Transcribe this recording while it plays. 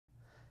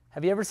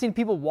Have you ever seen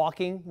people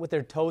walking with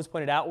their toes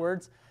pointed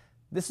outwards?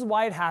 This is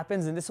why it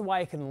happens, and this is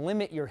why it can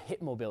limit your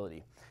hip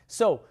mobility.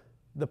 So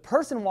the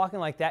person walking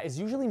like that is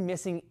usually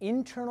missing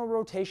internal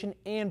rotation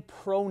and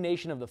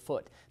pronation of the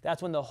foot.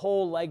 That's when the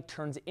whole leg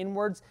turns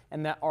inwards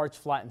and that arch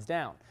flattens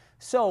down.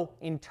 So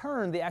in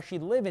turn, they actually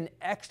live in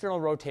external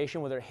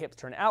rotation where their hips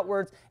turn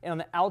outwards and on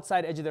the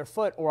outside edge of their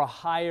foot or a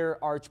higher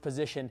arch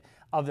position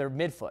of their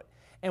midfoot.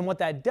 And what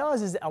that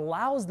does is it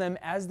allows them,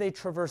 as they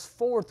traverse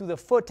forward through the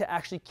foot, to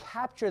actually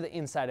capture the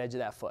inside edge of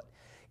that foot.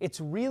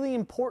 It's really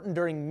important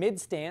during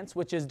mid-stance,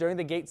 which is during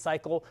the gait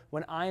cycle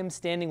when I am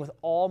standing with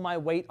all my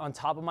weight on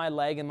top of my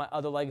leg and my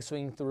other leg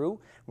swinging through,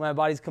 when my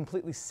body's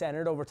completely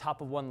centered over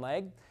top of one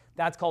leg.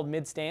 That's called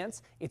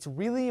mid-stance. It's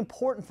really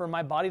important for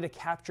my body to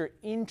capture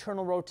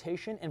internal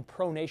rotation and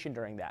pronation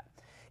during that.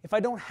 If I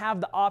don't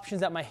have the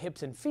options at my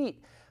hips and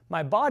feet,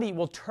 my body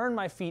will turn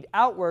my feet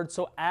outward,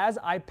 so as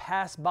I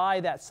pass by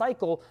that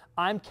cycle,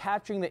 I'm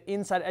capturing the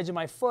inside edge of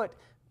my foot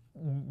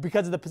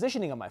because of the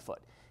positioning of my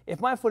foot.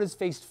 If my foot is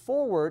faced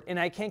forward and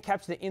I can't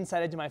capture the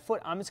inside edge of my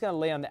foot, I'm just going to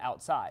lay on the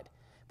outside.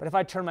 But if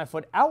I turn my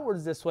foot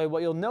outwards this way,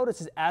 what you'll notice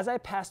is as I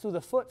pass through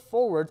the foot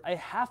forwards, I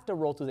have to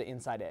roll through the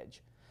inside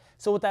edge.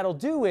 So what that'll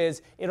do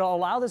is it'll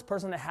allow this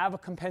person to have a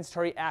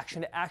compensatory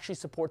action to actually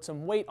support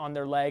some weight on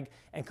their leg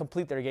and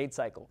complete their gait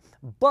cycle.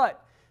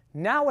 But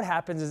now what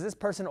happens is this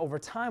person over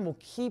time will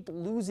keep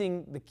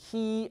losing the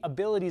key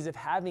abilities of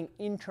having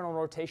internal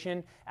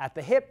rotation at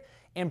the hip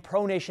and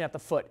pronation at the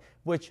foot,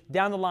 which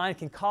down the line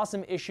can cause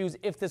some issues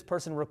if this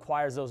person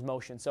requires those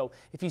motions. So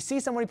if you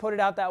see somebody put it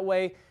out that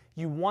way,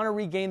 you want to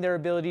regain their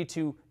ability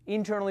to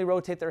internally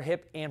rotate their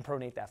hip and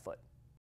pronate that foot.